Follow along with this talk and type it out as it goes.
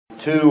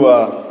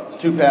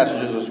Two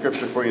passages of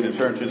Scripture for you to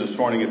turn to this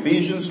morning.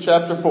 Ephesians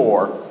chapter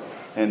 4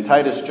 and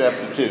Titus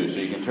chapter 2. So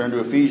you can turn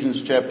to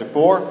Ephesians chapter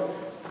 4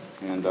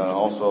 and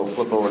also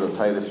flip over to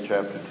Titus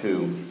chapter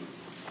 2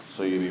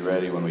 so you'll be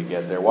ready when we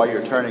get there. While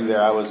you're turning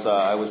there, I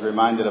was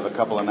reminded of a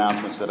couple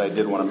announcements that I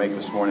did want to make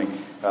this morning.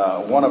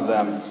 One of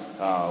them,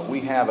 we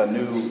have a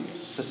new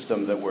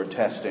system that we're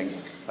testing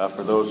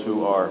for those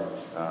who are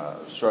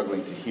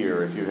struggling to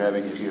hear. If you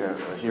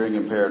have hearing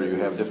impaired or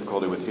you have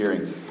difficulty with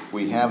hearing,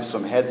 we have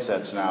some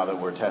headsets now that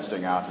we're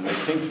testing out, and they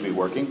seem to be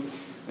working.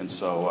 And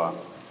so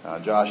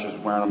Josh is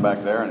wearing them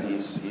back there, and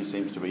he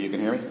seems to be. You can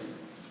hear me?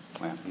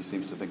 Yeah, he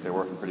seems to think they're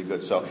working pretty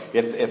good. So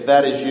if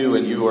that is you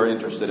and you are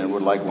interested and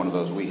would like one of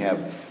those, we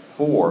have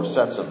 4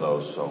 sets of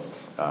those. So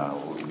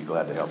we'll be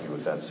glad to help you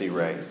with that. See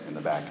Ray in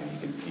the back,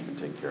 and he can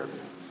take care of you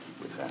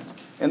with that.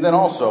 And then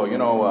also,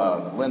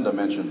 Linda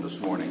mentioned this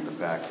morning the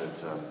fact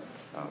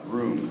that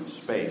room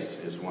space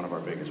is one of our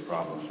biggest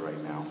problems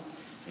right now.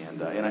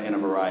 And in a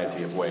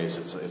variety of ways,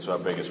 it's our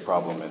biggest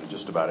problem in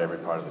just about every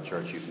part of the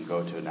church you can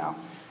go to now.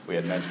 We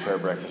had men's prayer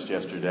breakfast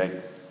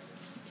yesterday,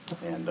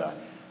 and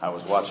I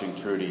was watching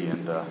Trudy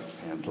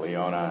and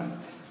Leona and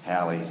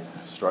Hallie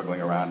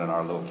struggling around in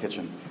our little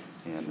kitchen,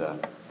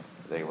 and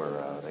they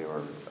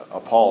were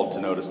appalled to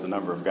notice the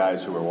number of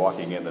guys who were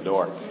walking in the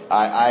door.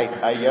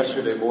 I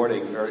yesterday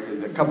morning, or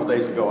a couple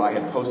days ago, I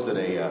had posted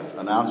a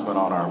announcement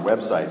on our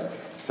website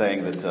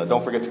saying that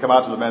don't forget to come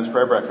out to the men's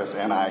prayer breakfast,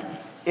 and I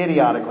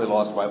idiotically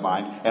lost my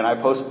mind, and I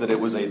posted that it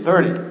was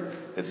 8:30.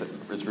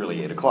 It's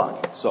really 8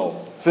 o'clock.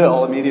 So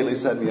Phil immediately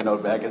sent me a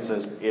note back and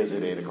says, is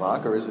it 8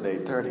 o'clock or is it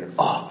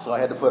 8:30? So I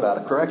had to put out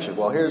a correction.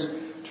 Well, here's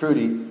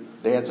Trudy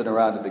dancing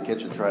around in the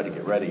kitchen trying to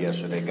get ready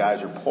yesterday.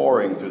 Guys are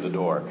pouring through the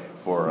door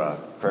for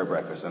prayer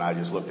breakfast, and I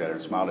just looked at her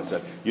and smiled and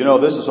said,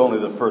 this is only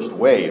the first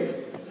wave.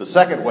 The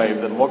second wave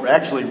that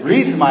actually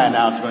reads my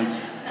announcements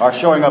are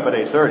showing up at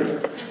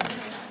 8:30.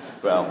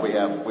 Well,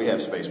 we have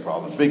space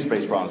problems, big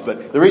space problems.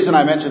 But the reason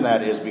I mention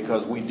that is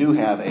because we do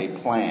have a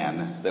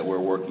plan that we're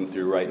working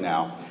through right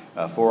now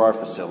for our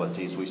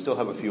facilities. We still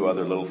have a few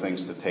other little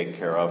things to take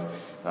care of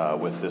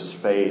with this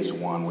phase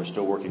 1. We're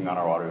still working on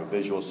our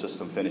audiovisual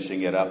system,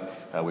 finishing it up.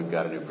 We've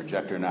got a new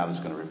projector now that's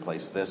going to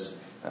replace this.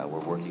 We're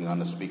working on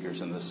the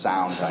speakers and the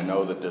sound. I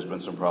know that there's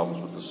been some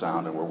problems with the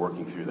sound, and we're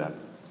working through that.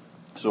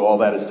 So all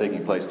that is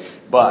taking place.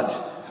 But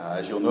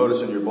as you'll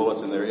notice in your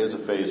bulletin, there is a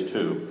phase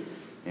 2.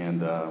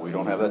 And we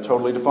don't have that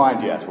totally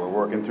defined yet. We're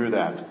working through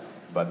that.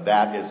 But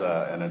that is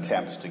an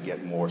attempt to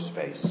get more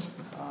space.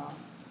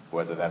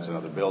 Whether that's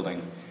another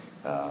building,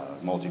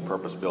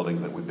 multi-purpose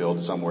building that we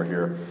build somewhere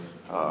here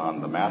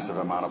on the massive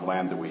amount of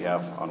land that we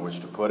have on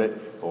which to put it,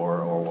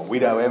 or what we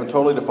haven't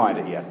totally defined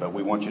it yet. But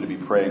we want you to be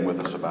praying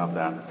with us about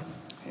that.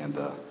 And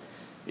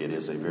it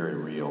is a very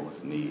real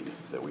need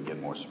that we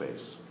get more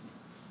space.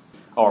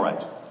 All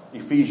right.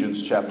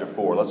 Ephesians chapter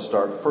 4. Let's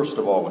start first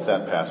of all with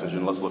that passage,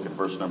 and let's look at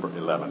verse number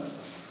 11.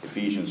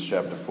 Ephesians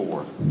chapter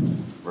 4,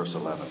 verse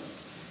 11.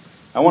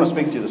 I want to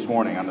speak to you this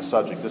morning on the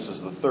subject. This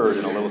is the third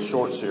in a little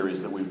short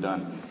series that we've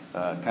done,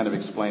 kind of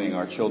explaining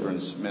our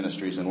children's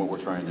ministries and what we're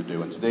trying to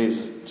do. And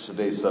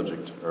today's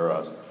subject,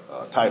 or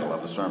title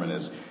of the sermon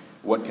is,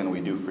 What Can We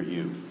Do For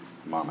You,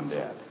 Mom and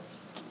Dad?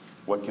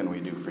 What can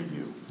we do for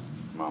you,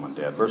 Mom and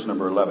Dad? Verse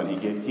number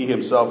 11, He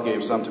himself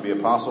gave some to be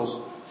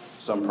apostles,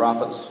 some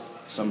prophets,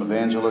 some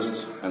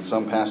evangelists, and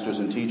some pastors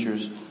and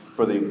teachers,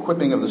 for the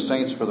equipping of the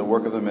saints for the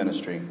work of the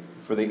ministry,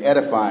 for the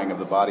edifying of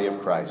the body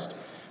of Christ,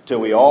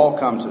 till we all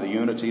come to the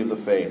unity of the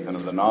faith and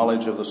of the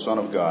knowledge of the Son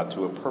of God,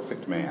 to a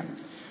perfect man,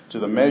 to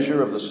the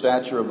measure of the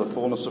stature of the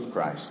fullness of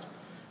Christ,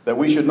 that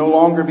we should no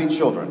longer be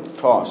children,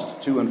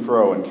 tossed to and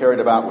fro and carried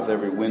about with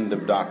every wind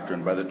of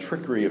doctrine by the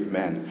trickery of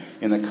men,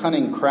 in the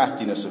cunning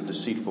craftiness of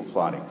deceitful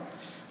plotting,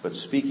 but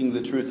speaking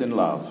the truth in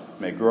love,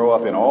 may grow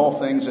up in all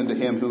things into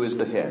him who is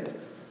the head,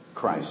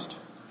 Christ,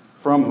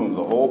 from whom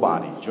the whole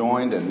body,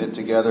 joined and knit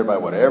together by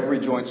what every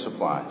joint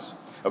supplies,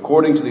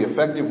 according to the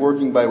effective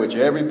working by which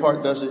every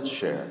part does its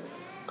share,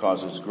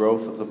 causes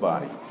growth of the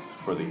body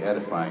for the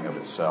edifying of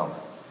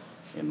itself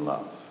in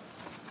love.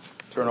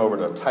 Turn over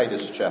to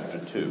Titus chapter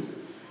 2,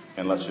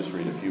 and let's just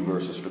read a few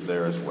verses from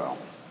there as well.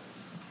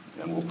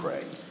 And we'll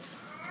pray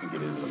and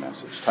get into the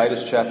message.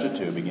 Titus chapter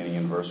 2, beginning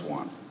in verse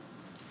 1.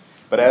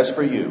 But as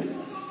for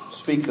you,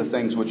 speak the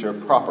things which are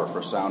proper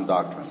for sound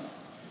doctrine,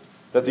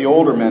 that the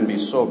older men be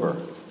sober,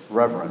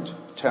 reverent,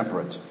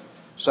 temperate,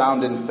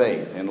 sound in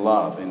faith, in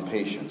love, in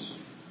patience.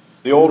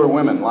 The older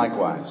women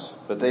likewise,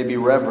 that they be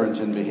reverent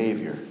in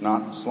behavior,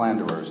 not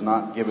slanderers,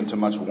 not given to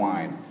much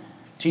wine,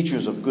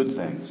 teachers of good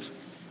things,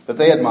 that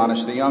they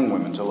admonish the young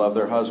women to love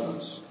their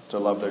husbands, to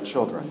love their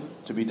children,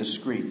 to be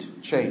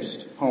discreet,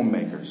 chaste,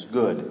 homemakers,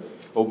 good,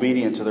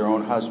 obedient to their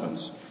own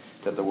husbands,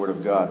 that the word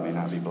of God may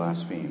not be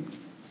blasphemed.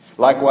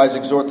 Likewise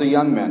exhort the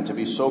young men to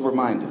be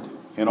sober-minded,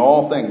 in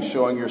all things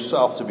showing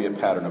yourself to be a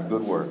pattern of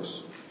good works,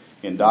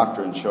 in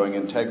doctrine showing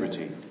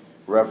integrity,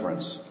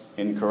 reverence,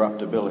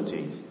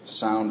 incorruptibility,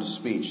 sound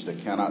speech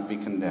that cannot be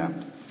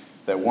condemned,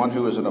 that one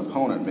who is an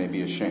opponent may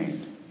be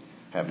ashamed,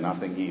 have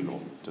nothing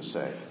evil to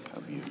say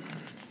of you.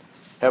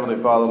 Heavenly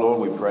Father,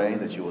 Lord, we pray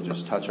that you will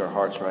just touch our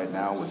hearts right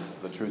now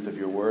with the truth of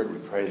your word. We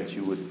pray that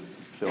you would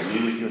fill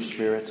me with your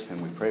Spirit.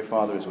 And we pray,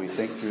 Father, as we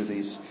think through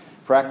these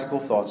practical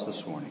thoughts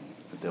this morning,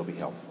 that they'll be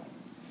helpful.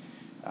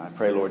 I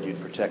pray, Lord,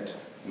 you'd protect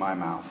my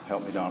mouth.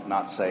 Help me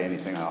not say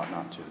anything I ought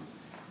not to.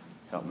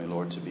 Help me,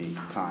 Lord, to be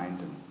kind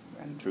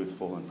and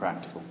truthful and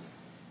practical,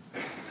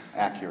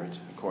 accurate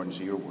according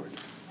to your word.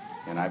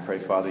 And I pray,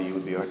 Father, you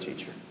would be our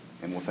teacher.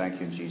 And we'll thank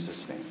you in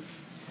Jesus' name.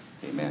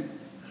 Amen.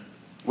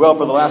 Well,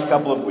 for the last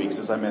couple of weeks,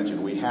 as I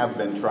mentioned, we have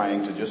been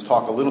trying to just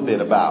talk a little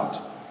bit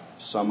about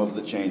some of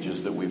the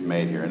changes that we've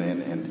made here.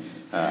 And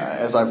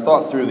as I've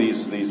thought through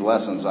these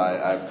lessons,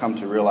 I've come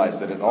to realize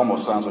that it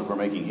almost sounds like we're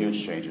making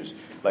huge changes,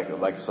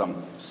 like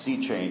some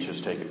sea change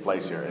has taken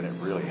place here, and it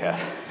really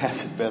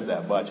hasn't been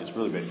that much. It's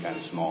really been kind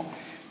of small.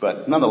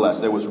 But nonetheless,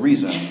 there was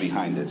reasons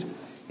behind it,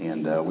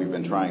 and we've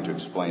been trying to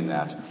explain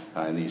that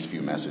in these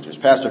few messages.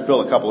 Pastor Phil,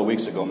 a couple of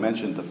weeks ago,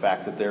 mentioned the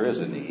fact that there is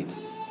a need,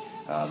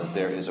 that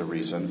there is a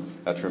reason,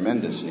 a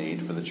tremendous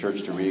need for the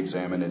church to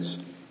re-examine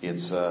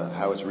its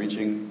how it's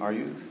reaching our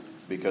youth.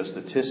 Because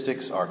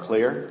statistics are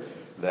clear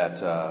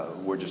that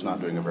we're just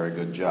not doing a very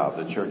good job.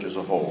 The church as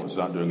a whole is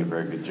not doing a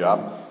very good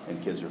job,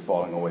 and kids are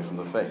falling away from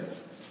the faith.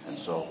 And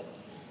so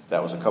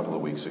that was a couple of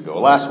weeks ago.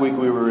 Last week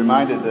we were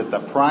reminded that the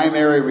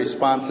primary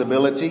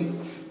responsibility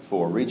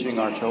for reaching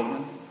our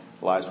children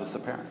lies with the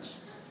parents.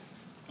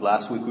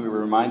 Last week we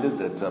were reminded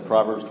that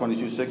Proverbs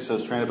 22:6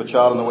 says, "Train up a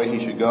child in the way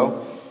he should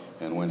go,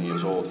 and when he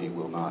is old he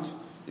will not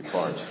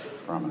depart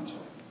from it."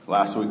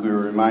 Last week we were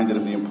reminded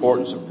of the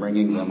importance of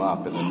bringing them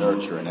up in the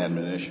nurture and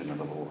admonition of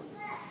the Lord.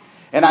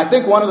 And I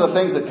think one of the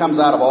things that comes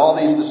out of all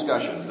these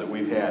discussions that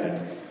we've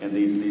had in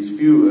these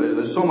few,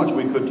 there's so much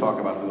we could talk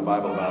about from the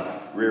Bible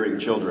about rearing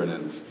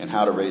children and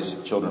how to raise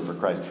children for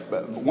Christ.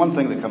 But one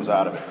thing that comes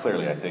out of it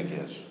clearly, I think,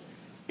 is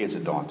it's a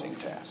daunting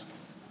task.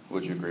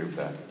 Would you agree with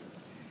that?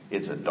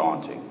 It's a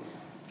daunting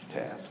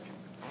task.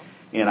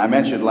 And I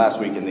mentioned last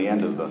week in the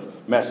end of the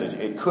message,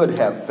 it could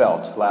have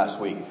felt last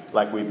week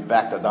like we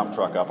backed a dump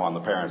truck up on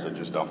the parents and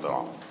just dumped it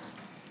on them.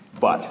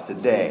 But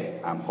today,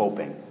 I'm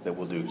hoping that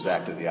we'll do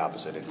exactly the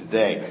opposite. And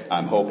today,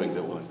 I'm hoping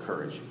that we'll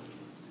encourage you.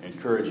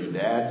 Encourage you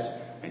dads,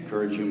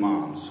 encourage you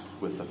moms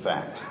with the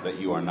fact that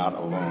you are not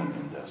alone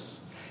in this.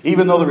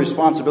 Even though the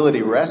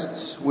responsibility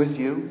rests with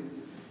you,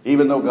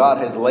 even though God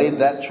has laid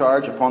that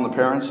charge upon the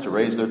parents to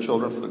raise their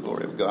children for the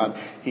glory of God,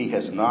 He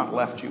has not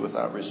left you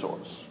without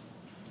resource.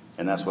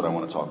 And that's what I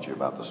want to talk to you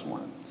about this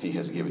morning. He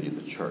has given you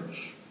the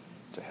church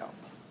to help.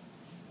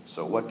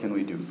 So what can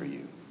we do for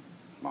you,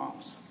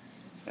 moms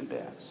and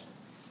dads?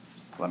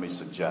 Let me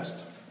suggest,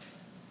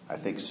 I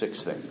think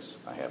 6 things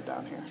I have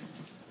down here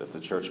that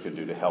the church could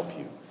do to help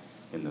you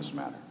in this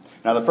matter.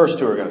 Now the first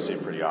 2 are going to seem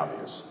pretty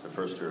obvious. The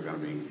first 2 are going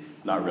to be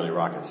not really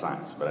rocket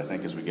science, but I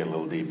think as we get a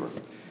little deeper,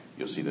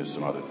 you'll see there's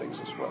some other things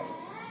as well.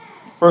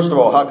 First of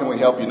all, how can we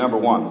help you? Number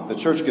 1, the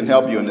church can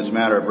help you in this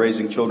matter of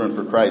raising children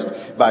for Christ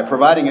by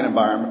providing an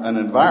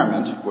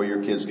environment where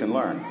your kids can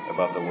learn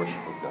about the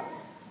worship of God.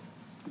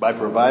 By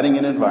providing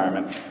an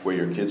environment where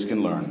your kids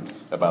can learn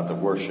about the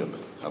worship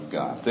of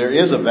God. There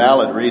is a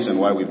valid reason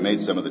why we've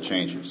made some of the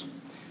changes.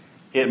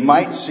 It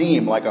might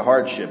seem like a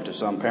hardship to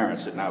some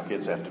parents that now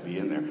kids have to be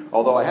in there.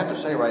 Although I have to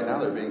say right now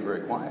they're being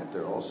very quiet.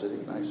 They're all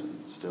sitting nice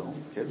and still.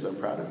 Kids, I'm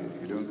proud of you.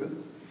 You're doing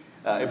good.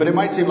 But it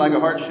might seem like a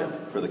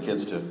hardship for the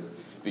kids to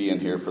be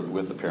in here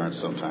with the parents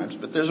sometimes.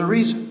 But there's a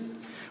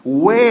reason.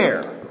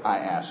 Where, I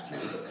ask you,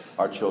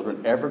 are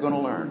children ever going to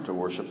learn to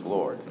worship the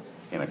Lord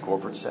in a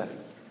corporate setting?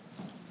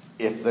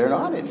 If they're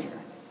not in here,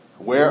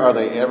 where are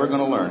they ever going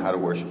to learn how to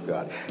worship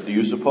God? Do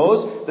you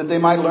suppose that they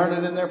might learn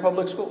it in their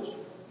public schools?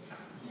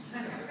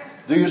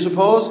 Do you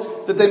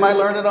suppose that they might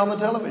learn it on the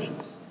television?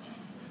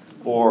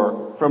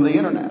 Or from the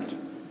internet?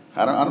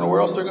 I don't know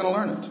where else they're going to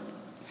learn it.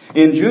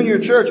 In junior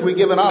church, we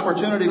give an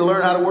opportunity to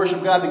learn how to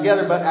worship God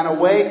together, but in a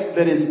way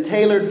that is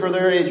tailored for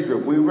their age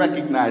group. We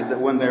recognize that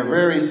when they're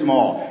very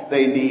small,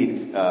 they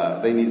need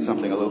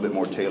something a little bit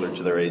more tailored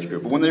to their age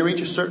group. But when they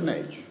reach a certain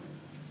age,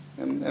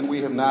 and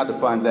we have now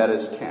defined that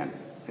as 10.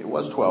 It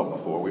was 12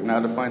 before. We've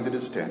now defined it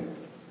as 10.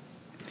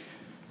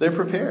 They're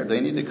prepared. They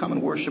need to come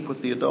and worship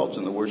with the adults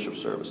in the worship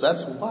service.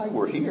 That's why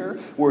we're here.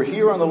 We're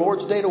here on the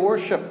Lord's Day to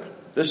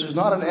worship. This is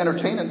not an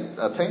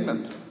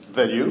entertainment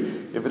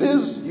venue. If it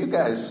is, you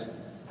guys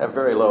have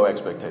very low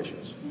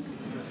expectations.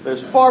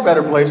 There's far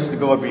better places to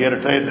go and be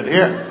entertained than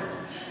here.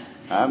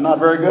 I'm not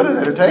very good at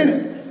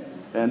entertaining,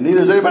 and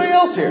neither is anybody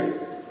else here.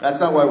 That's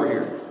not why we're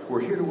here.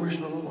 We're here to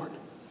worship the Lord,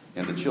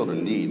 and the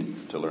children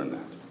need to learn that.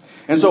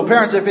 And so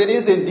parents, if it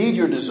is indeed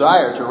your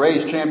desire to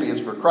raise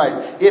champions for Christ,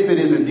 if it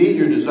is indeed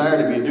your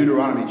desire to be a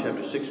Deuteronomy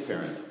chapter 6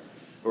 parent,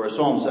 or a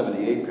Psalm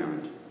 78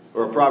 parent,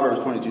 or a Proverbs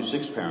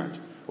 22:6 parent,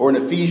 or an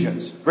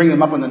Ephesians, bring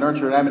them up in the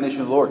nurture and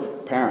admonition of the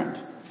Lord parent,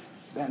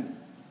 then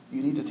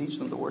you need to teach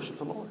them to worship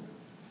the Lord.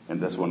 And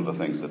that's one of the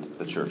things that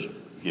the church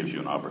gives you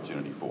an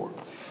opportunity for,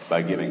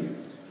 by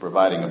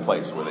providing a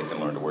place where they can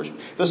learn to worship.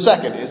 The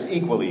second is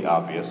equally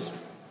obvious.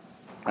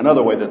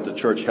 Another way that the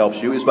church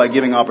helps you is by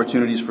giving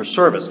opportunities for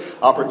service.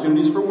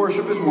 Opportunities for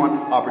worship is one,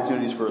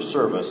 opportunities for a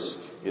service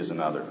is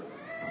another.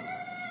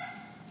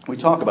 We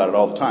talk about it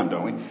all the time,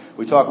 don't we?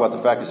 We talk about the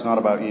fact it's not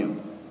about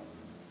you.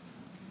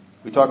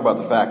 We talk about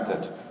the fact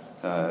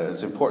that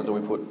it's important that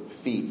we put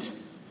feet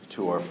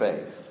to our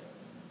faith,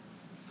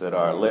 that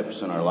our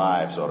lips and our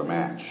lives ought to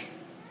match,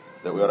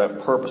 that we ought to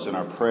have purpose in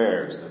our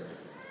prayers, that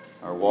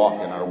our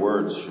walk and our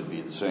words should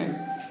be the same,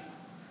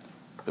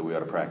 that we ought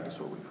to practice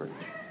what we preach.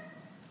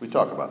 We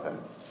talk about that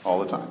all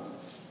the time.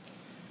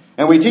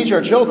 And we teach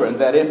our children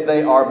that if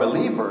they are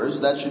believers,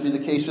 that should be the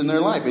case in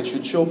their life. It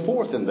should show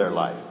forth in their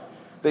life.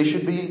 They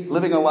should be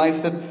living a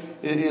life that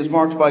is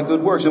marked by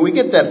good works. And we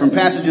get that from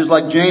passages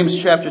like James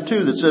chapter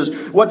 2 that says,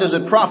 "What does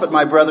it profit,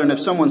 my brethren, if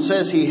someone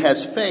says he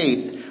has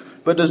faith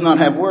but does not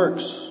have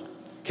works?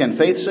 Can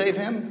faith save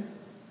him?"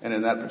 And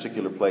in that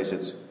particular place,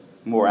 it's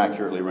more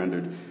accurately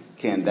rendered,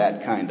 "Can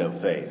that kind of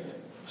faith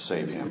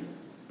save him?"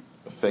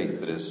 A faith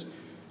that is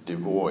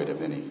devoid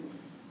of any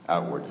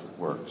outward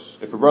works.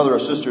 If a brother or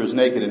sister is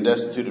naked and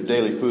destitute of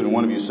daily food, and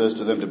one of you says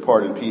to them,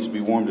 "Depart in peace,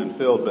 be warmed and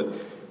filled," but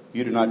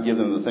you do not give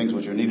them the things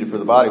which are needed for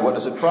the body, what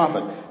does it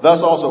profit?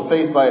 Thus also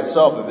faith by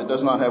itself, if it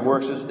does not have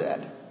works, is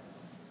dead.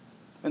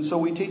 And so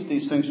we teach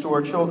these things to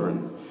our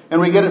children.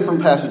 And we get it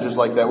from passages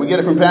like that. We get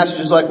it from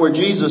passages like where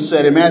Jesus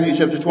said in Matthew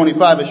chapter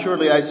 25,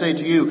 "Assuredly I say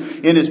to you,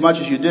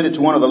 inasmuch as you did it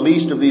to one of the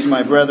least of these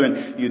my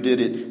brethren, you did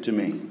it to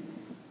me."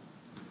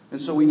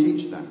 And so we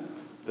teach them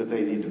that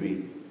they need to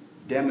be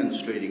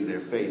demonstrating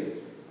their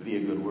faith via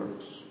good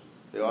works.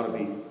 They ought to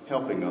be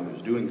helping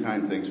others, doing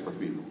kind things for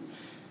people.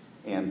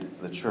 And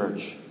the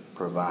church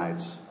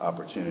provides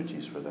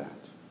opportunities for that.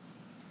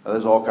 Now,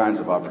 there's all kinds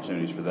of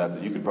opportunities for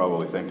that you could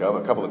probably think of.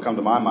 A couple that come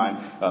to my mind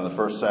on the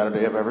first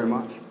Saturday of every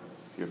month.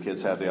 Your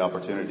kids have the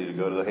opportunity to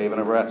go to the Haven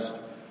of Rest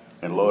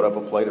and load up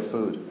a plate of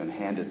food and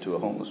hand it to a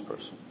homeless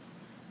person.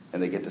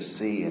 And they get to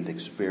see and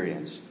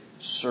experience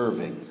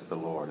serving the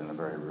Lord in a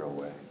very real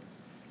way.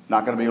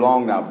 Not going to be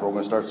long now before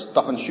we're going to start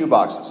stuffing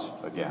shoeboxes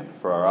again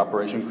for our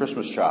Operation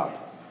Christmas Child.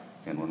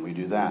 And when we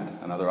do that,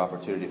 another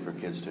opportunity for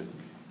kids to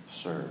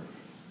serve.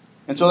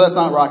 And so that's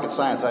not rocket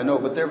science, I know,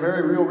 but they're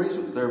very real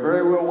reasons. There are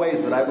very real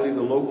ways that I believe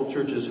the local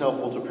church is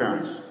helpful to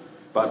parents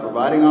by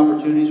providing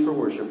opportunities for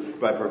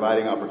worship, by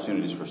providing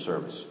opportunities for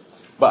service.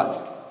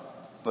 But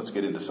let's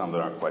get into some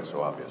that aren't quite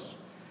so obvious,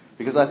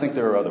 because I think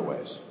there are other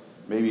ways,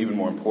 maybe even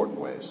more important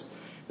ways,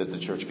 that the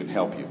church can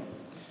help you,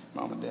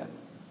 Mom and Dad.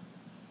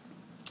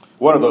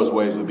 One of those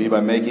ways would be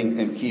by making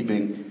and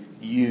keeping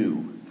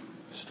you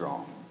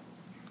strong.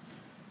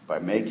 By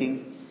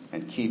making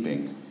and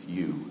keeping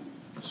you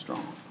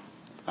strong.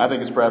 I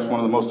think it's perhaps one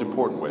of the most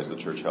important ways the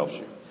church helps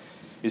you,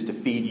 is to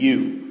feed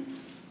you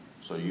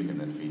so you can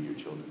then feed your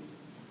children.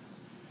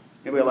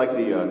 Anybody like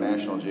the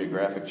National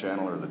Geographic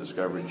Channel or the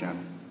Discovery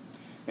Channel?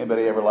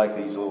 Anybody ever like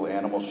these little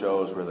animal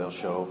shows where they'll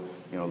show,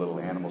 little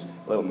animals,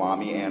 little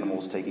mommy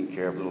animals taking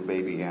care of little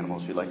baby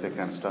animals? You like that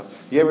kind of stuff?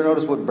 You ever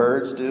notice what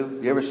birds do?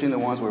 You ever seen the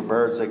ones where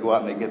birds, they go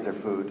out and they get their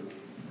food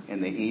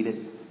and they eat it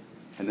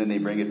and then they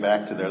bring it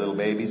back to their little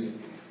babies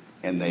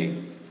and they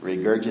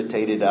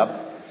regurgitate it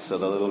up?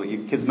 So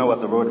you kids know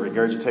what the word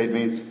regurgitate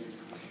means?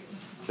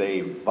 They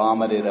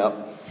vomit it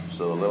up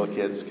so the little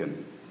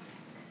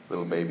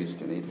babies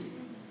can eat it.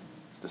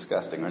 It's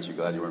disgusting. Aren't you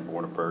glad you weren't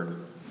born a bird?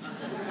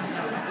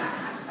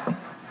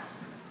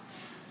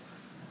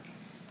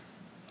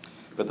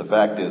 But the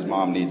fact is,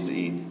 Mom needs to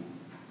eat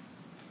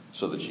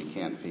so that she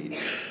can't feed.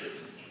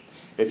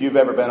 If you've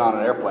ever been on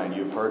an airplane,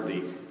 you've heard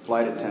the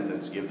flight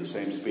attendants give the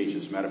same speech.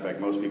 As a matter of fact,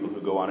 most people who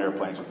go on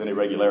airplanes with any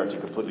regularity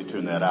completely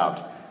tune that out.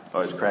 It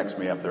always cracks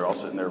me up. They're all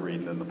sitting there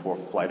reading, and the poor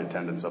flight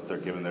attendants up there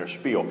giving their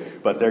spiel.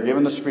 But they're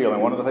giving the spiel,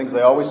 and one of the things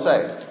they always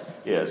say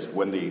is,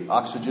 when the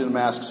oxygen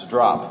masks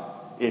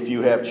drop, if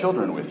you have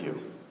children with you,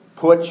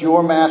 put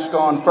your mask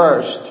on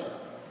first,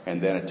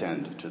 and then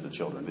attend to the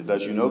children. It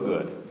does you no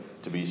good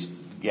to be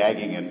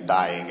gagging and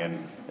dying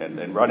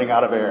and running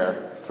out of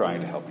air trying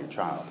to help your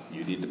child.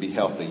 You need to be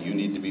healthy. You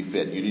need to be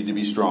fit. You need to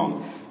be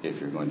strong if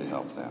you're going to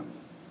help them.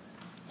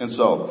 And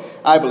so,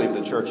 I believe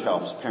the church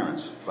helps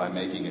parents by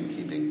making and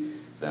keeping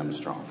them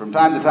strong. From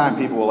time to time,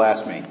 people will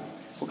ask me,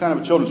 "What kind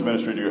of a children's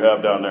ministry do you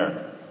have down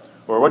there?"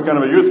 Or, "What kind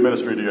of a youth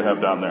ministry do you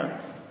have down there?"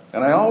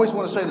 And I always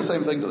want to say the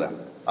same thing to them.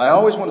 I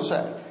always want to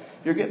say,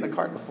 you're getting the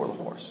cart before the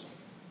horse.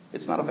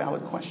 It's not a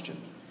valid question.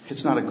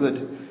 It's not a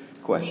good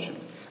question.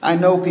 I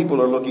know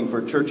people are looking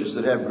for churches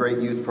that have great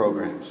youth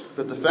programs.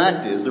 But the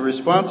fact is, the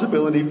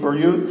responsibility for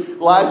youth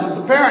lies with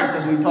the parents,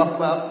 as we talked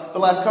about the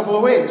last couple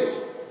of weeks.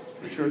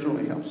 The church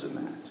only helps in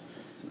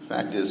that. The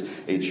fact is,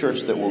 a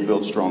church that will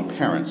build strong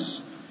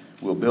parents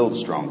will build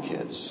strong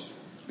kids,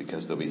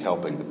 because they'll be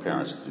helping the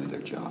parents to do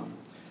their job.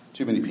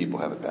 Too many people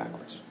have it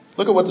backwards.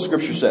 Look at what the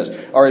scripture says.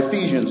 Our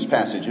Ephesians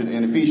passage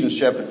in Ephesians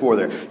chapter 4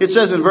 there. It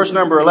says in verse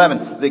number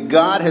 11 that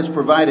God has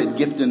provided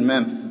gifted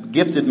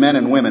men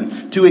and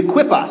women to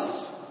equip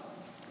us.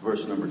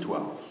 Verse number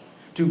 12.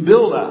 To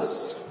build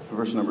us.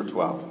 Verse number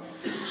 12.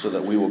 So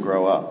that we will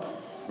grow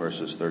up.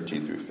 Verses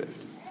 13 through 15.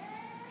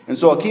 And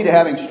so a key to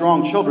having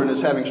strong children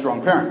is having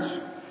strong parents.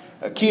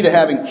 A key to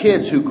having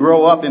kids who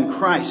grow up in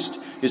Christ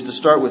is to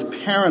start with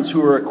parents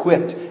who are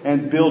equipped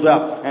and build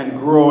up and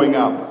growing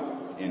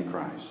up in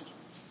Christ.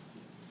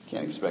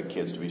 Can't expect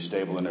kids to be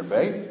stable in their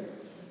faith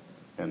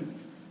and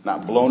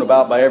not blown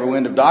about by every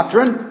wind of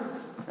doctrine,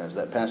 as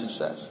that passage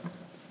says,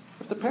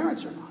 if the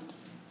parents are not.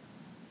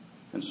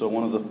 And so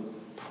one of the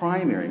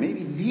primary,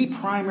 maybe the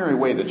primary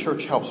way the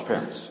church helps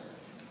parents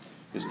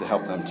is to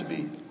help them to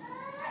be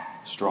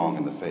strong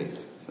in the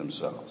faith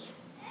themselves.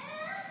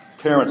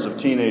 Parents of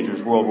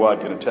teenagers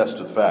worldwide can attest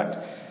to the fact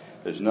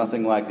there's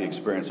nothing like the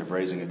experience of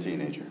raising a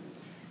teenager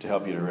to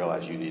help you to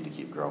realize you need to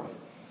keep growing.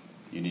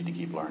 You need to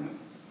keep learning.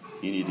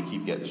 You need to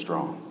keep getting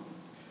strong,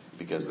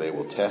 because they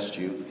will test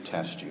you,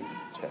 test you,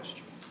 test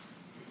you.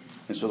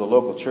 And so the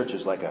local church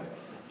is like a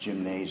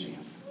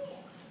gymnasium.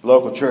 The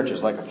local church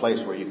is like a place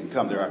where you can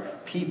come. There are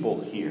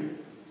people here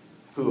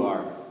who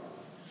are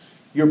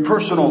your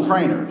personal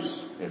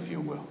trainers, if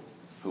you will,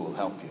 who will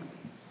help you.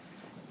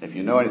 If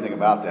you know anything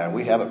about that,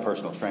 we have a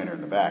personal trainer in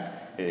the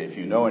back. If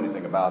you know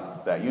anything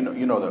about that, you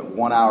know that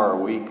 1 hour a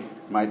week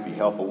might be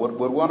helpful.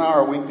 Would 1 hour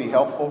a week be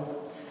helpful?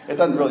 It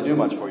doesn't really do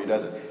much for you,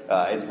 does it?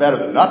 It's better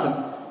than nothing,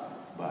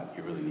 but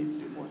you really need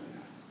to do more than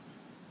that.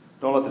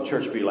 Don't let the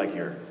church be like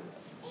your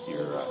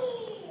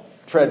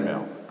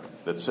treadmill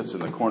that sits in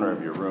the corner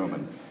of your room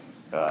and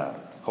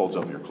holds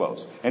up your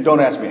clothes. And don't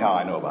ask me how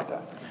I know about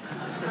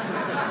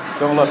that.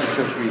 Don't let the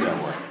church be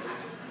that way.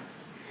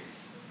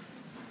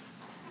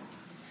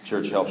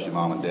 Church helps you,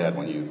 mom and dad,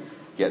 when you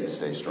get and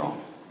stay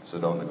strong. So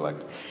don't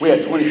neglect it. We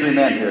had 23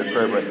 men here at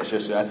prayer breakfast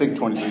yesterday. I think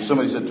 23.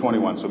 Somebody said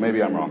 21, so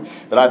maybe I'm wrong.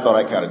 But I thought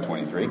I counted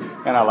 23,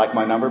 and I like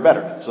my number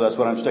better. So that's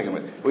what I'm sticking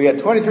with. We had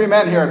 23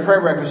 men here at prayer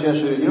breakfast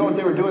yesterday. You know what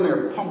they were doing? They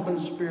were pumping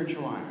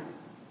spiritual iron.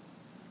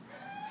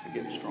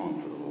 They're getting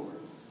strong for the Lord.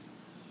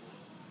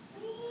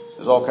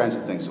 There's all kinds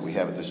of things that we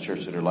have at this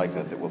church that are like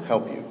that will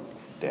help you,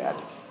 Dad.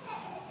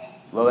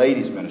 The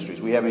ladies'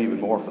 ministries. We have even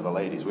more for the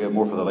ladies. We have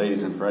more for the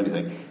ladies than for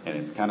anything. And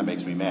it kind of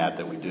makes me mad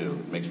that we do.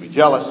 It makes me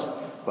jealous,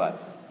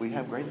 but we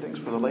have great things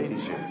for the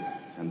ladies here.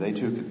 And they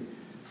too can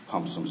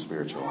pump some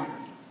spiritual iron.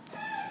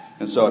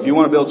 And so if you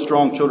want to build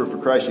strong children for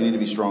Christ, you need to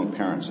be strong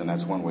parents. And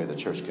that's one way the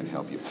church can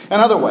help you.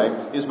 Another way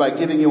is by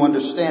giving you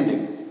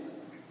understanding.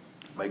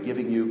 By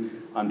giving you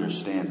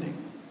understanding.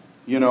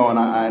 You know, and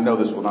I know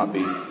this will not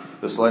be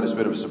the slightest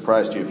bit of a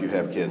surprise to you if you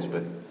have kids,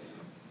 but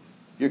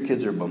your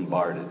kids are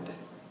bombarded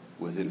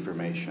with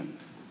information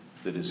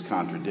that is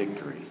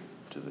contradictory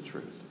to the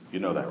truth. You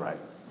know that, right?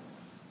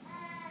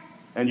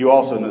 And you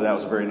also know that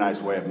was a very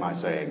nice way of my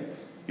saying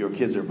your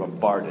kids are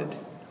bombarded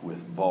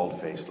with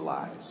bald-faced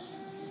lies.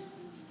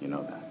 You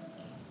know that.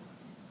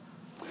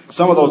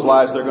 Some of those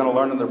lies they're going to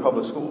learn in their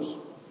public schools.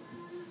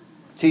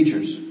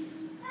 Teachers,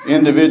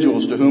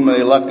 individuals to whom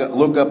they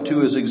look up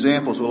to as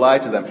examples will lie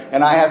to them.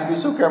 And I have to be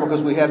so careful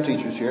because we have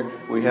teachers here.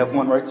 We have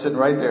one sitting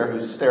right there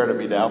who's staring at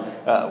me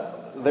now.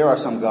 There are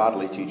some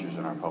godly teachers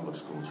in our public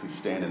schools who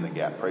stand in the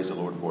gap. Praise the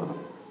Lord for them.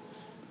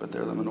 But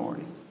they're the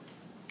minority.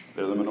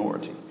 They're the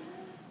minority.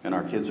 And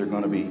our kids are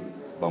going to be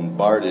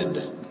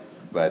bombarded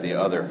by the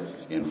other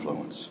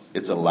influence.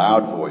 It's a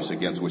loud voice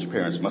against which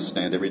parents must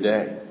stand every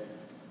day.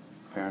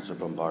 Parents are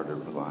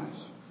bombarded with lies.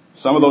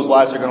 Some of those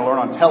lies they're going to learn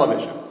on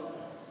television.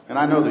 And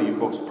I know that you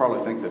folks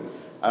probably think that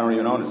I don't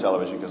even own a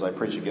television because I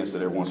preach against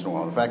it every once in a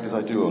while. The fact is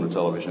I do own a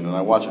television and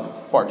I watch it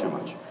far too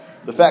much.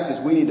 The fact is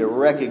we need to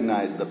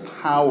recognize the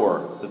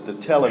power that the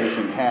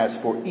television has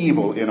for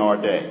evil in our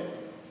day.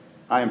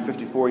 I am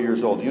 54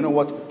 years old. You know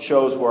what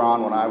shows were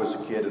on when I was a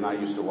kid and I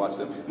used to watch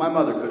them? My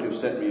mother could have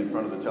set me in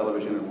front of the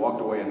television and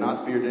walked away and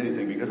not feared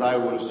anything because I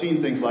would have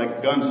seen things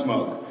like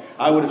Gunsmoke.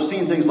 I would have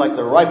seen things like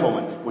The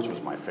Rifleman, which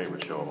was my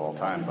favorite show of all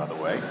time, by the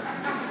way.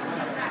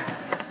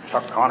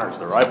 Chuck Connors,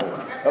 The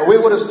Rifleman. We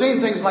would have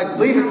seen things like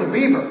Leave It to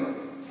Beaver.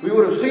 We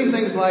would have seen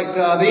things like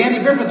The Andy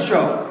Griffith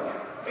Show.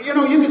 You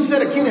know, you can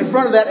set a kid in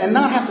front of that and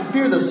not have to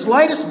fear the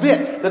slightest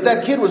bit that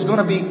that kid was going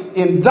to be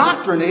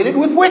indoctrinated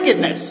with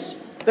wickedness.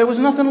 There was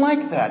nothing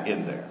like that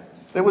in there.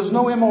 There was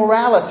no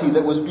immorality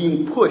that was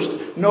being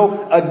pushed,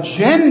 no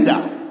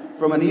agenda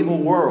from an evil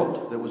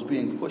world that was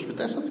being pushed. But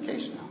that's not the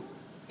case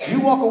now. You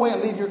walk away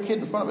and leave your kid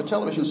in front of a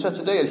television set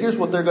today, and here's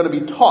what they're going to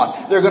be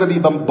taught. They're going to be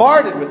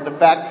bombarded with the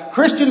fact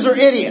Christians are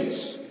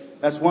idiots.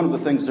 That's one of the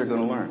things they're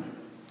going to learn.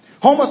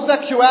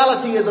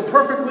 Homosexuality is a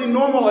perfectly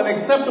normal and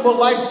acceptable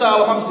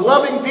lifestyle amongst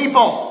loving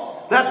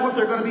people. That's what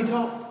they're going to be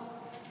taught.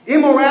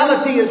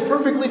 Immorality is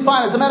perfectly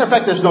fine. As a matter of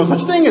fact, there's no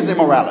such thing as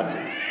immorality.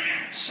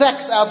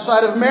 Sex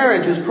outside of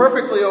marriage is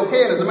perfectly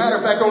okay. And as a matter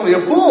of fact, only a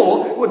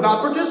fool would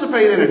not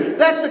participate in it.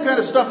 That's the kind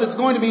of stuff that's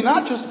going to be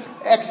not just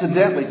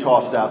accidentally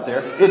tossed out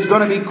there. It's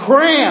going to be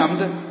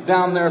crammed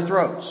down their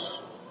throats.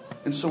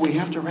 And so we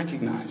have to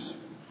recognize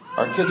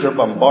our kids are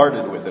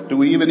bombarded with it. Do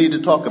we even need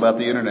to talk about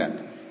the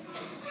internet?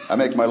 I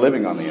make my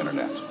living on the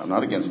internet. I'm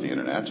not against the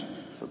internet,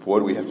 but boy,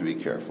 do we have to be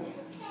careful.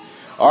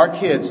 Our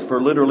kids,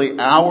 for literally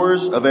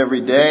hours of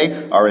every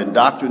day, are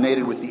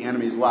indoctrinated with the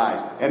enemy's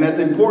lies. And it's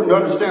important to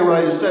understand what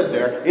I just said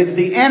there. It's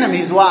the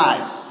enemy's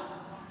lies.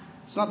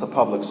 It's not the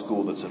public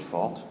school that's at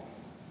fault.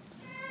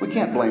 We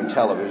can't blame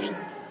television.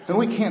 And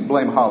we can't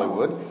blame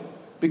Hollywood,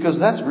 because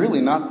that's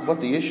really not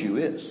what the issue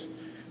is.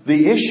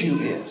 The issue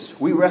is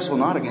we wrestle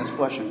not against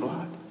flesh and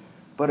blood,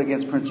 but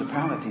against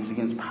principalities,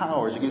 against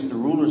powers, against the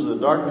rulers of the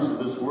darkness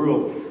of this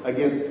world,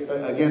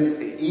 against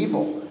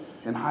evil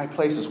in high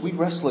places. We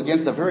wrestle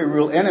against a very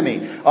real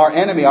enemy, our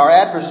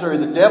adversary,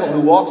 the devil, who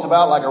walks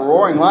about like a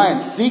roaring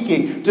lion,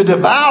 seeking to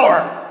devour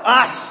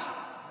us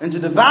and to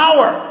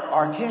devour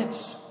our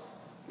kids.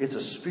 It's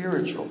a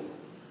spiritual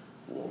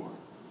war.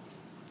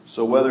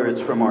 So whether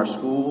it's from our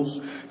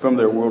schools, from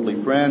their worldly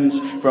friends,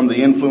 from the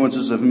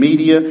influences of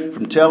media,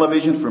 from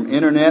television, from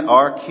internet,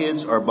 our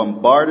kids are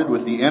bombarded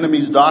with the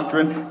enemy's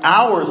doctrine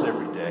hours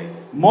every day,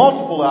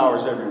 multiple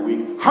hours every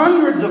week,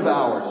 hundreds of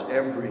hours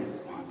every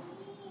month.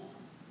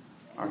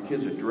 Our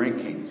kids are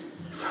drinking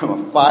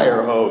from a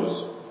fire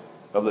hose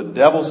of the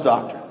devil's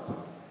doctrine.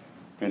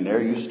 And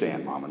there you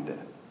stand, Mom and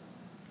Dad,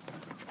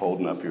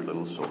 holding up your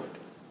little sword.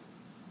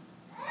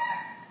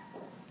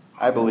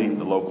 I believe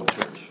the local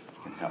church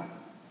can help.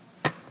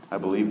 I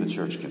believe the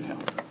church can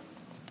help.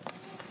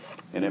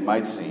 And it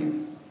might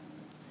seem,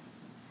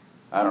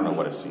 I don't know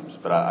what it seems,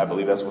 but I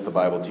believe that's what the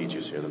Bible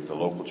teaches here, that the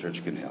local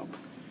church can help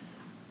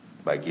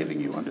by giving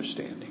you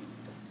understanding,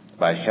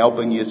 by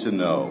helping you to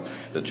know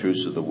the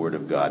truths of the Word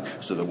of God,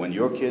 so that when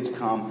your kids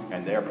come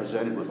and they're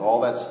presented with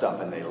all that stuff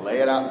and they lay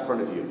it out in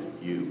front of you,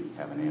 you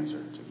have an answer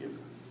to give them.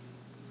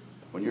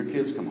 When your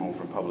kids come home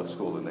from public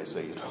school and they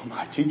say,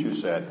 my teacher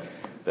said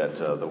that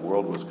the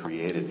world was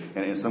created,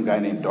 and some guy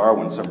named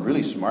Darwin, some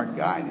really smart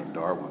guy named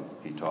Darwin,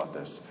 he taught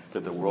this,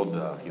 that the world,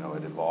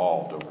 had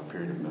evolved over a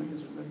period of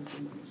millions and millions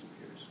and millions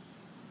of years.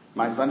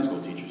 My Sunday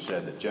school teacher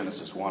said that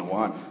Genesis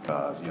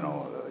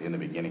 1:1, in the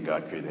beginning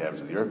God created the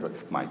heavens and the earth,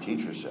 but my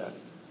teacher said,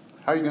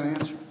 how are you going to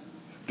answer?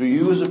 Do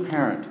you as a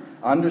parent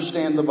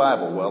understand the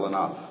Bible well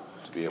enough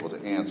to be able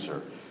to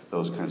answer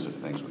those kinds of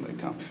things when they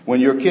come?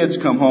 When your kids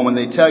come home and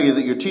they tell you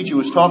that your teacher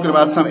was talking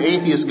about some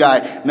atheist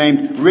guy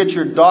named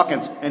Richard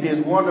Dawkins and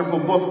his wonderful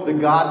book, The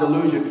God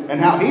Delusion,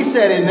 and how he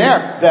said in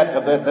there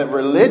that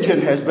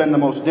religion has been the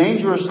most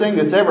dangerous thing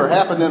that's ever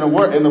happened in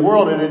the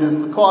world, and it is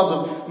the cause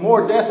of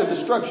more death and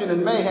destruction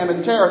and mayhem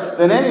and terror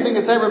than anything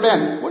that's ever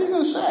been. What are you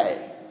going to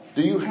say?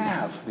 Do you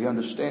have the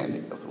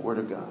understanding of the Word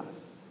of God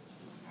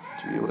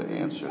to be able to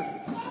answer?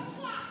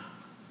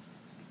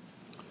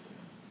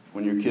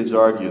 When your kids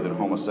argue that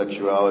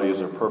homosexuality is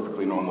a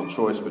perfectly normal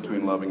choice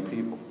between loving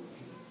people,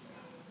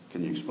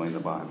 can you explain the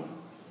Bible?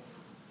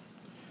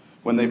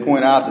 When they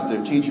point out that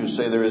their teachers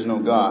say there is no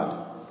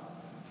God,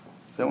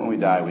 then when we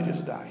die, we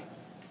just die.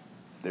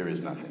 There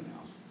is nothing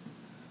else.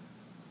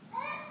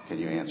 Can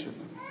you answer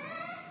them?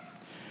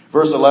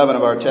 Verse 11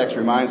 of our text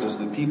reminds us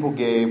that God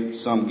gave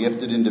some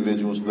gifted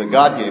individuals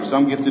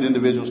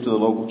to the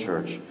local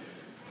church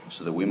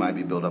so that we might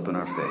be built up in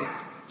our faith,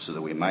 so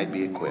that we might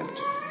be equipped.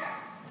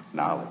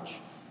 Knowledge,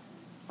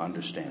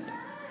 understanding.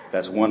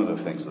 That's one of the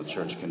things the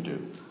church can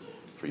do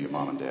for you,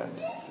 Mom and Dad,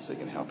 is they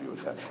can help you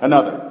with that.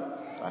 Another,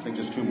 I think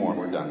just two more and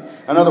we're done.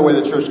 Another way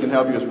the church can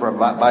help you is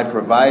by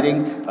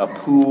providing a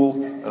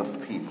pool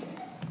of people.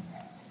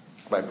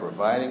 By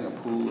providing a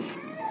pool of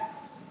people.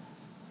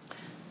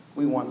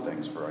 We want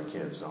things for our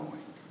kids, don't we?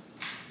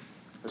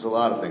 There's a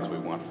lot of things we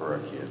want for our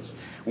kids.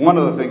 One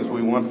of the things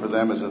we want for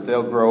them is that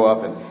they'll grow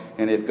up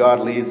and if God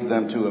leads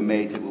them to a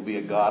mate, it will be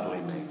a godly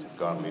mate. If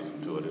God leads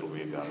them to it, it'll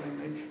be a godly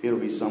mate. It'll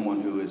be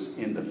someone who is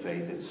in the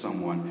faith. It's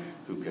someone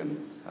who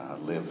can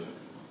live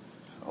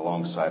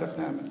alongside of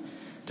them. And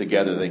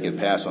together they can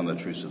pass on the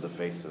truths of the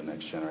faith to the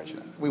next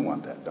generation. We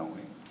want that, don't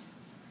we?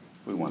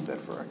 We want that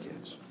for our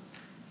kids.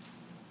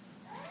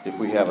 If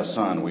we have a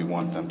son, we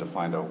want them to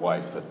find a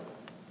wife that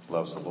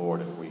loves the Lord.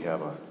 If we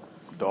have a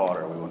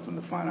daughter, we want them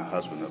to find a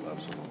husband that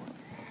loves the Lord.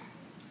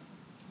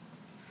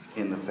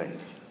 In the faith.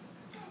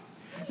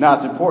 Now,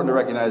 it's important to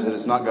recognize that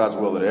it's not God's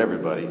will that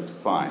everybody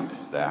find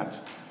that.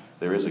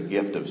 There is a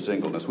gift of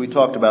singleness. We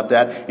talked about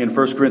that in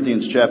 1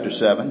 Corinthians chapter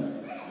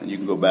 7. And you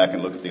can go back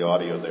and look at the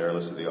audio there,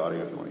 listen to the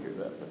audio if you want to hear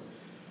that. But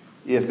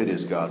if it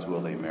is God's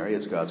will they marry,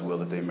 it's God's will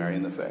that they marry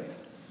in the faith.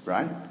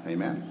 Right?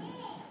 Amen?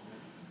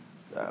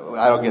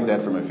 I don't get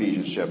that from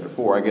Ephesians chapter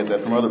 4. I get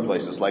that from other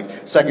places.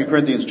 Like 2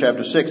 Corinthians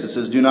chapter 6, it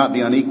says, do not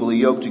be unequally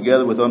yoked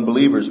together with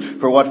unbelievers.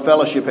 For what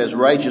fellowship has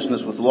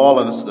righteousness with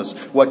lawlessness?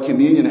 What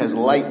communion has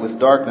light with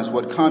darkness?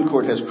 What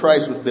concord has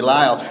Christ with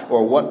Belial?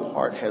 Or what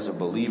part has a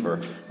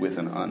believer with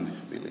an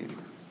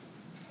unbeliever?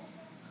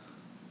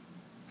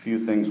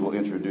 Few things will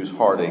introduce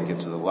heartache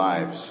into the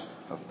lives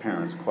of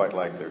parents quite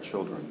like their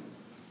children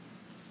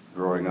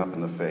growing up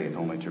in the faith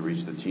only to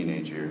reach the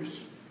teenage years.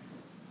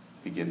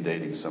 Begin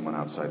dating someone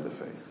outside the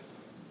faith.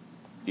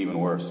 Even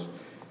worse,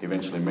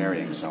 eventually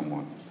marrying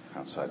someone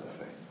outside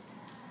the faith.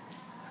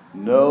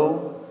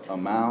 No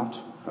amount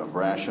of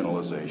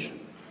rationalization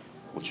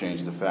will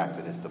change the fact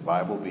that if the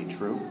Bible be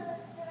true,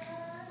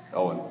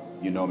 and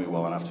you know me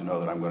well enough to know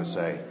that I'm going to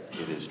say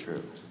it is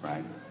true,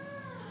 right?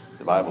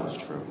 The Bible is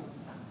true.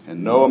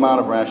 And no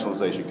amount of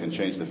rationalization can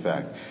change the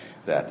fact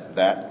that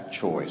that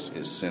choice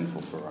is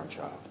sinful for our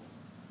child.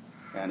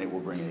 And it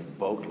will bring a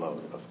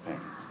boatload of pain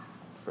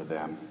for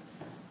them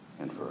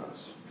and for us.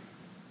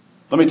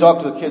 Let me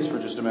talk to the kids for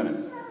just a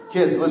minute.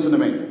 Kids, listen to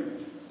me.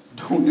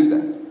 Don't do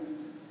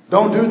that.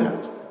 Don't do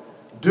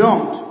that.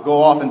 Don't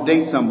go off and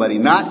date somebody,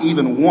 not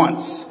even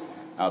once,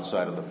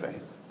 outside of the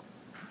faith.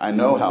 I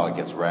know how it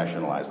gets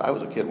rationalized. I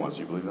was a kid once,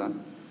 do you believe that?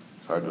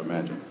 It's hard to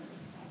imagine.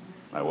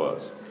 I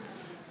was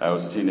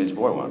a teenage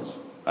boy once.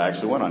 I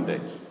actually went on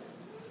dates.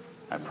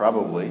 I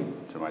probably,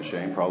 to my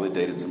shame,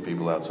 dated some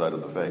people outside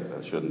of the faith.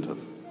 I shouldn't have.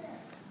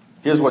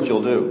 Here's what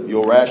you'll do.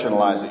 You'll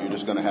rationalize that you're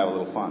just going to have a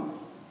little fun.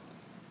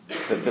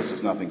 That this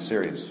is nothing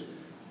serious.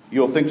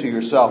 You'll think to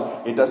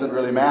yourself, it doesn't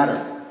really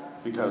matter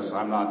because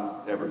I'm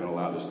not ever going to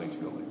allow this thing to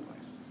go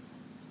anyplace.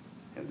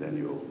 And then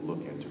you'll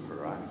look into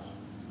her eyes.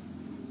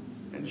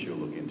 And she'll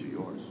look into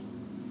yours.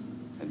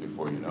 And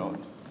before you know it,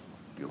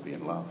 you'll be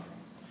in love.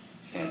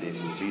 And it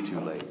will be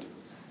too late.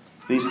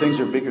 These things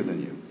are bigger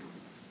than you.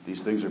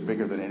 These things are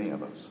bigger than any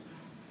of us.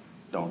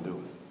 Don't do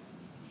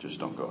it. Just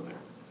don't go there.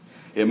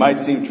 It might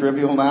seem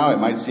trivial now. It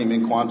might seem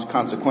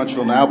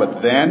inconsequential now.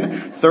 But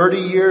then, 30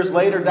 years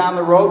later down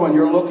the road, when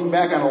you're looking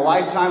back on a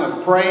lifetime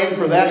of praying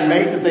for that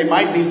mate that they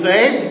might be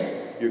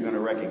saved, you're going to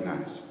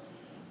recognize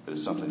that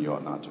it's something you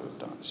ought not to have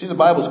done. See, the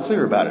Bible's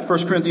clear about it.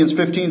 1 Corinthians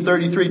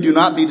 15:33, do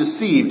not be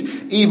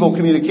deceived. Evil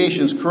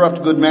communications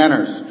corrupt good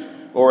manners.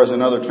 Or as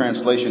another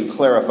translation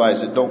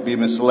clarifies it, don't be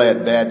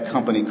misled. Bad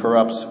company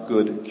corrupts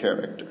good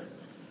character.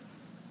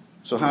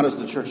 So how does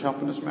the church help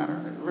in this matter?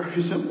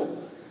 Very simple.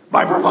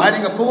 By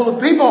providing a pool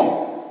of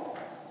people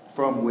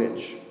from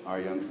which our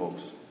young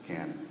folks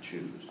can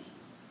choose.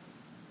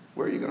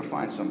 Where are you going to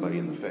find somebody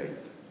in the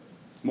faith?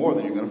 More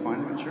than you're going to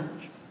find them in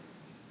church.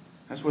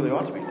 That's where they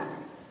ought to be living.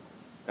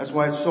 That's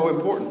why it's so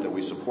important that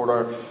we support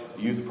our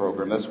youth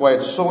program. That's why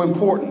it's so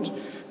important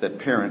that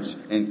parents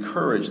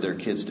encourage their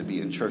kids to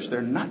be in church.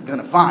 They're not going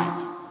to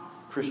find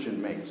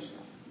Christian mates.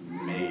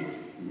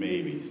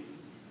 Maybe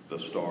the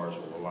stars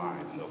will align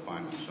and they'll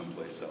find them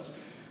someplace else.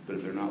 But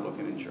if they're not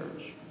looking in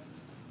church,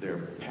 they're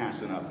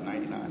passing up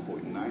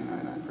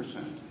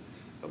 99.999%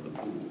 of the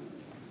pool.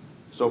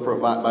 So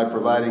by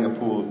providing a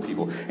pool of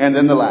people. And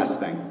then the last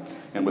thing,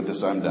 and with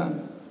this I'm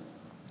done.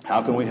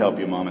 How can we help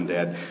you, Mom and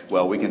Dad?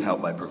 Well, we can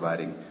help by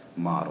providing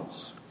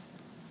models.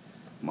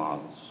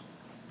 Models.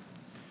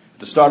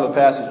 At the start of the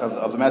passage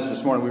of the message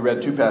this morning, we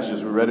read two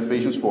passages. We read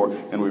Ephesians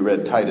 4 and we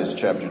read Titus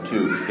chapter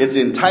 2. It's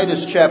in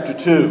Titus chapter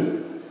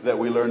 2 that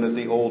we learn that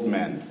the old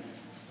men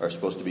are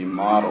supposed to be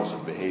models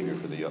of behavior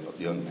for the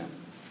young men.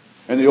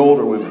 And the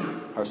older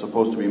women are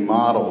supposed to be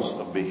models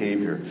of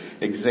behavior,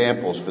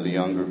 examples for the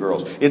younger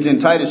girls. It's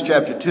in Titus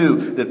chapter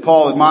 2 that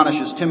Paul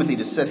admonishes Timothy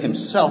to set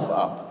himself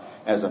up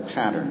as a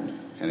pattern,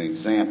 an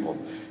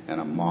example,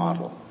 and a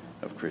model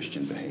of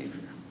Christian behavior.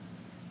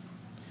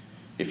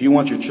 If you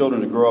want your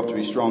children to grow up to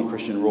be strong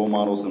Christian role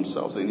models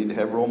themselves, they need to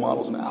have role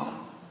models now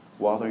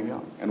while they're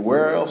young. And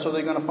where else are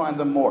they going to find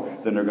them more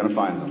than they're going to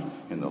find them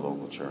in the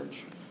local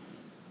church?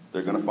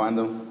 They're going to find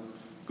them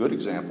good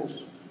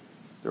examples.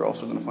 They're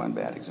also going to find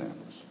bad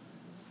examples.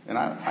 And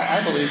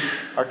I believe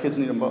our kids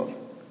need them both.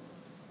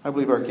 I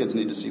believe our kids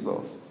need to see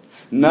both.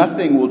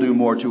 Nothing will do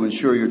more to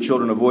ensure your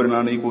children avoid an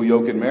unequal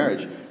yoke in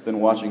marriage than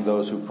watching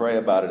those who pray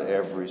about it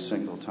every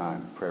single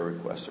time prayer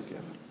requests are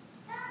given.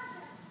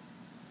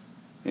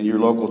 In your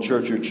local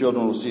church, your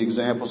children will see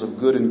examples of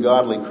good and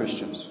godly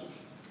Christians.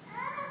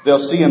 They'll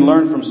see and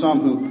learn from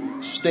some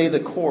who stay the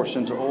course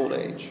into old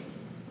age.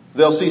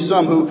 They'll see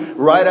some who,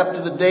 right up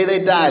to the day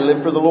they die,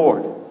 live for the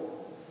Lord.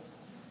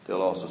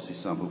 They'll also see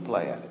some who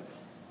play at it.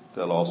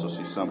 They'll also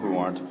see some who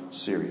aren't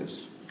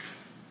serious.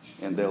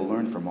 And they'll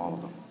learn from all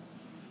of them.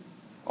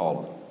 All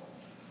of them.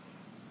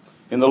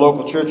 In the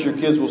local church, your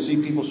kids will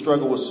see people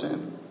struggle with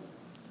sin.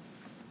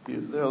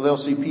 They'll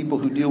see people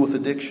who deal with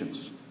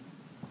addictions.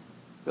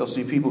 They'll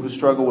see people who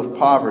struggle with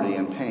poverty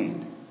and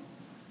pain,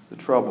 the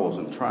troubles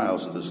and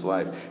trials of this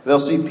life. They'll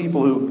see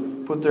people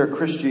who put their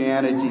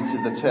Christianity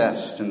to the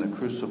test in the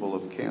crucible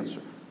of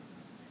cancer.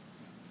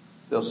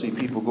 They'll see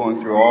people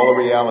going through all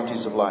the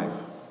realities of life,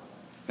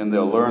 and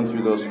they'll learn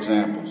through those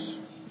examples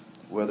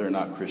whether or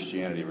not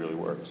Christianity really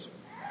works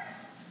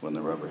when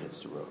the rubber hits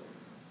the road.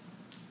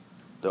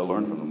 They'll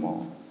learn from them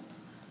all.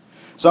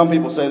 Some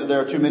people say that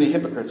there are too many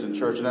hypocrites in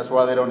church and that's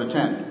why they don't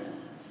attend.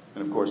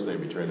 And of course they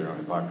betray their own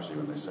hypocrisy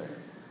when they say it.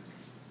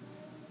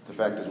 The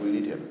fact is we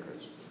need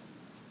hypocrites.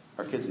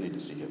 Our kids need to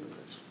see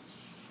hypocrites.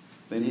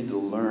 They need to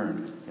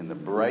learn in the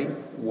bright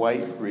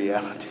white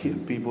reality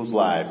of people's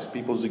lives,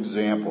 people's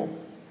example,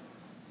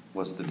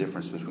 what's the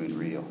difference between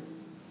real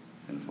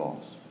and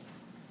false.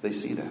 They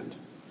see that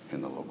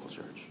in the local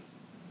church.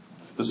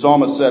 The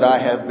psalmist said, I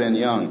have been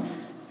young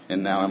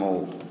and now I'm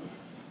old.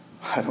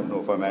 I don't know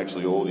if I'm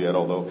actually old yet,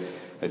 although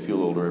I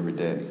feel older every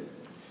day.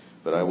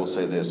 But I will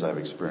say this, I've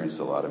experienced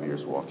a lot of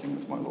years walking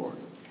with my Lord.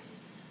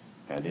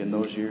 And in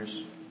those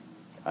years,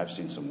 I've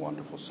seen some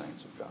wonderful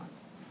saints of God.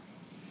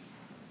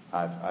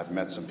 I've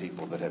met some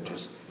people that have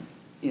just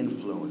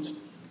influenced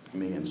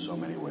me in so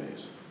many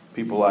ways.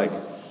 People like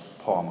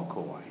Paul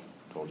McCoy,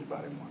 told you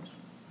about him once.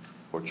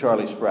 Or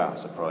Charlie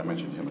Sprouse, I probably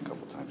mentioned him a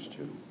couple times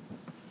too.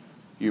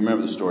 You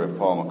remember the story of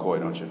Paul McCoy,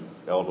 don't you?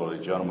 Elderly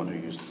gentleman who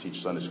used to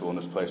teach Sunday school in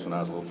this place when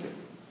I was a little kid.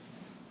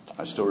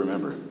 I still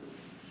remember him.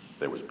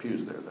 There was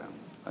pews there then.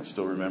 I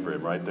still remember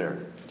him right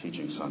there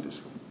teaching Sunday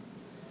school.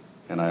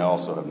 And I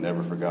also have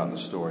never forgotten the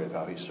story of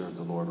how he served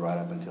the Lord right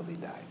up until he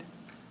died.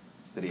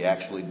 That he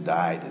actually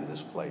died in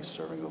this place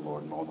serving the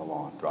Lord, mowing the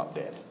lawn, dropped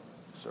dead,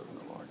 serving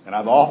the Lord. And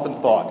I've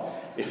often thought,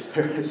 if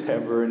there is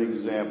ever an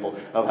example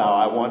of how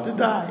I want to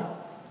die,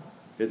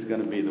 it's going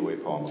to be the way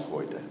Paul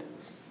McCoy did.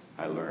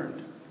 I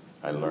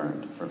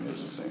learned from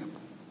his example.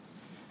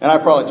 And I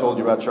probably told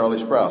you about Charlie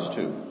Sprouse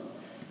too.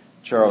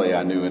 Charlie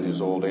I knew in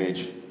his old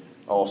age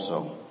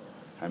also.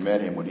 I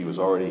met him when he was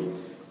already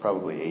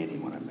probably 80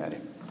 when I met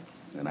him.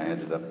 And I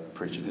ended up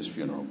preaching his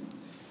funeral.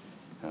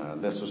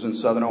 This was in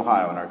Southern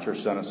Ohio, in our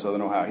church down in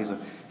Southern Ohio.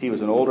 He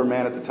was an older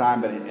man at the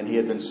time, and he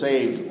had been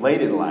saved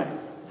late in life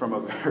from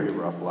a very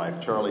rough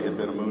life. Charlie had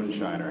been a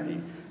moonshiner.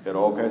 He had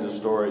all kinds of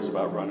stories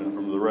about running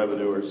from the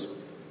revenuers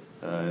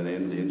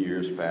in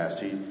years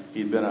past.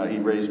 He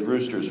raised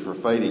roosters for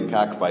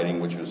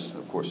cockfighting, which was,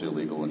 of course,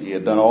 illegal. And he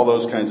had done all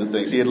those kinds of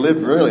things. He had lived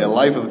really a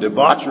life of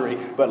debauchery,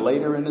 but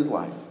later in his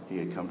life, he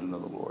had come to know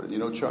the Lord. And you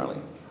know, Charlie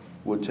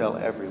would tell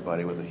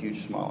everybody with a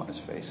huge smile on his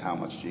face how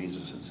much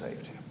Jesus had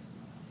saved him.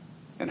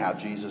 And how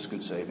Jesus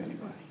could save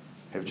anybody.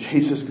 If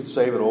Jesus could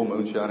save an old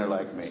moonshiner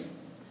like me,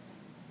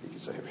 he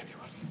could save anybody.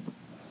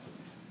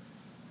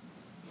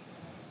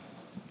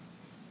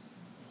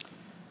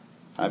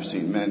 I've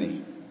seen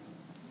many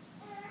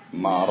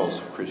models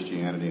of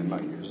Christianity in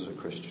my years as a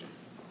Christian.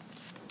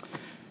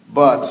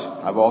 But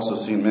I've also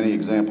seen many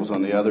examples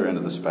on the other end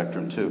of the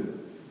spectrum too.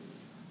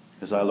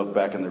 As I look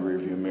back in the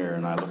rearview mirror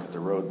and I look at the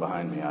road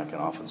behind me, I can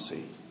often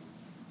see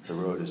the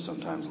road is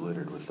sometimes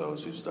littered with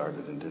those who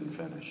started and didn't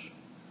finish,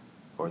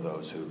 or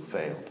those who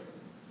failed,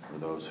 or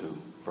those who,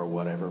 for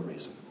whatever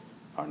reason,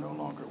 are no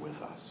longer with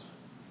us.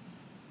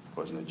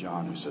 Wasn't it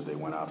John who said they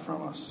went out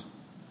from us,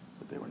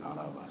 but they were not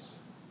of us?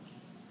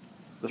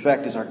 The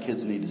fact is, our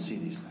kids need to see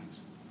these things.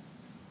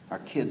 Our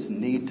kids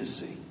need to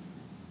see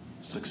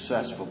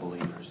successful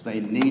believers.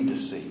 They need to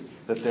see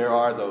that there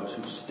are those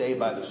who stay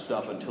by the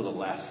stuff until the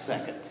last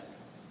second.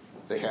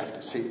 They have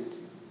to see it.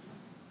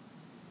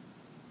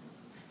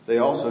 They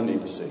also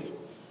need to see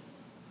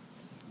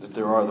that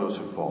there are those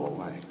who fall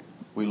away.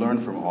 We learn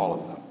from all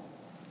of them.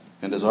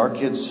 And as our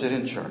kids sit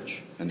in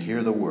church and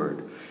hear the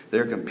word,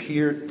 they're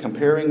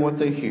comparing what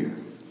they hear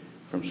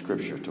from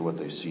Scripture to what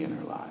they see in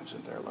their lives,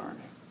 and they're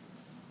learning.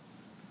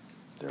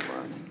 They're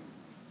learning.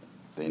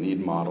 They need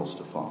models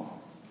to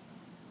follow.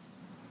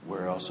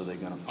 Where else are they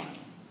going to find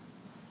them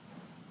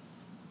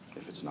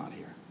if it's not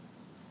here?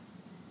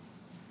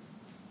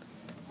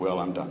 Well,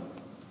 I'm done.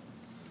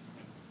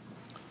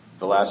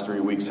 The last 3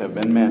 weeks have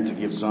been meant to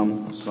give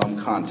some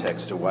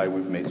context to why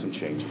we've made some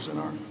changes in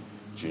our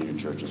junior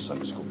church and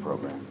Sunday school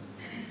program.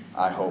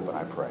 I hope and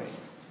I pray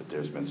that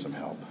there's been some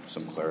help,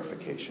 some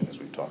clarification as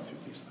we've talked through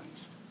these things.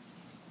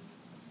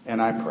 And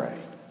I pray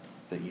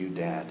that you,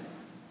 Dad,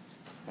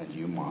 and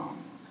you, Mom,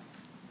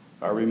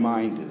 are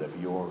reminded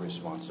of your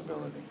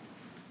responsibility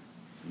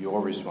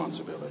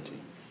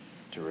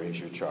to raise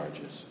your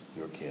charges,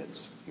 your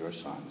kids, your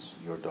sons,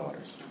 your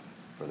daughters,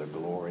 for the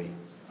glory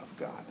of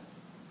God.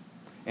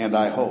 And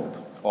I hope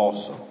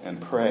also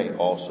and pray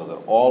also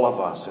that all of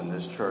us in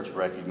this church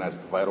recognize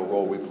the vital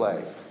role we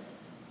play.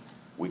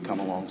 We come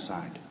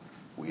alongside,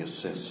 we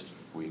assist,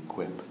 we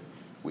equip,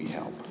 we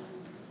help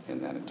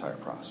in that entire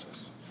process.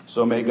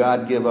 So may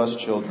God give us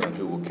children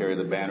who will carry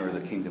the banner of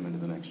the kingdom into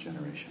the next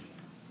generation.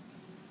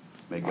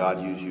 May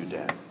God use you,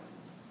 Dad.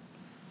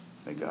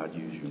 May God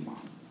use you,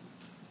 Mom.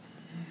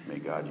 May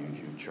God use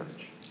you,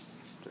 church,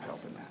 to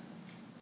help in that.